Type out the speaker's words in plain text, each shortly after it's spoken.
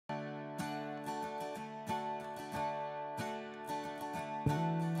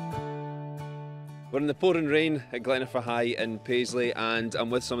We're in the pouring rain at Gleniffer High in Paisley, and I'm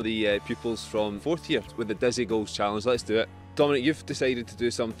with some of the pupils from 4th year with the Dizzy Goals Challenge. Let's do it. Dominic, you've decided to do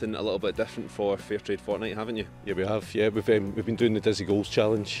something a little bit different for Fairtrade Fortnight, haven't you? Yeah, we have. Yeah, we've been doing the Dizzy Goals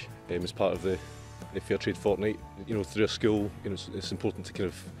Challenge as part of the Fairtrade Fortnight. You know, through a school, you know, it's important to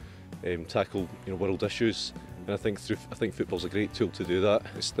kind of tackle world issues, and I think football's a great tool to do that.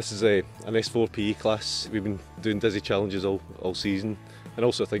 This is an S4 PE class. We've been doing Dizzy challenges all season. And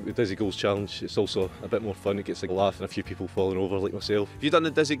also I think the Dizzy Goals Challenge, it's also a bit more fun. It gets a laugh and a few people falling over like myself. Have you done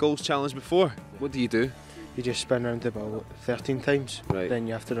the Dizzy Goals Challenge before? What do you do? You just spin around the ball 13 times, right. Then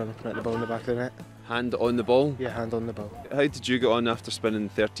you have to run up and hit the ball in the back of the net. Hand on the ball? Yeah, hand on the ball. How did you get on after spinning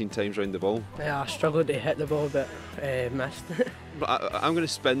 13 times round the ball? Yeah, I struggled to hit the ball but missed. I'm going to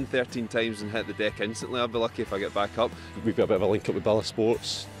spin 13 times and hit the deck instantly. I'll be lucky if I get back up. We've got a bit of a link up with BALA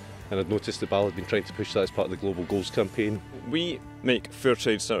Sports, and I'd noticed that BALA had been trying to push that as part of the Global Goals campaign. We make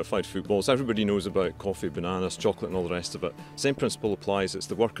Fairtrade certified footballs. Everybody knows about coffee, bananas, chocolate and all the rest of it. Same principle applies. It's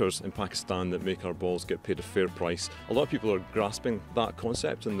the workers in Pakistan that make our balls get paid a fair price. A lot of people are grasping that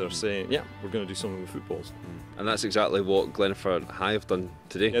concept and they're saying, yeah, we're going to do something with footballs. And that's exactly what Gleniffer High have done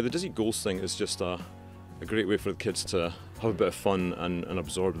today. Yeah, the Dizzy Goals thing is just a great way for the kids to have a bit of fun and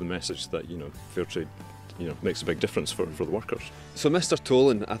absorb the message that, Fairtrade makes a big difference for the workers. So Mr.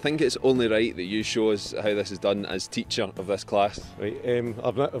 Tollan, I think it's only right that you show us how this is done as teacher of this class. Right,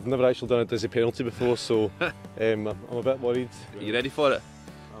 I've never actually done a Dizzy penalty before, so I'm a bit worried. Are you ready for it?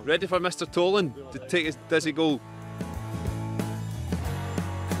 Ready for Mr. Tollan to take his Dizzy goal?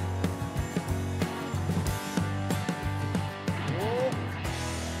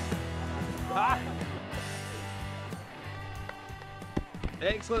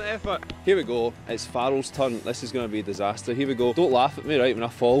 Excellent effort. Here we go, it's Farrell's turn. This is going to be a disaster. Here we go. Don't laugh at me, right, when I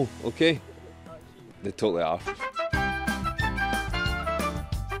fall, okay? They totally are.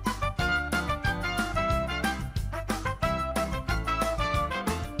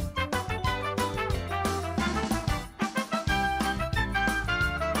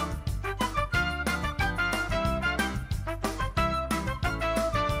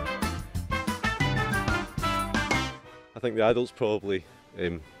 I think the adults probably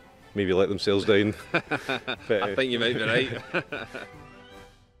maybe let themselves down. But, I think you might be right.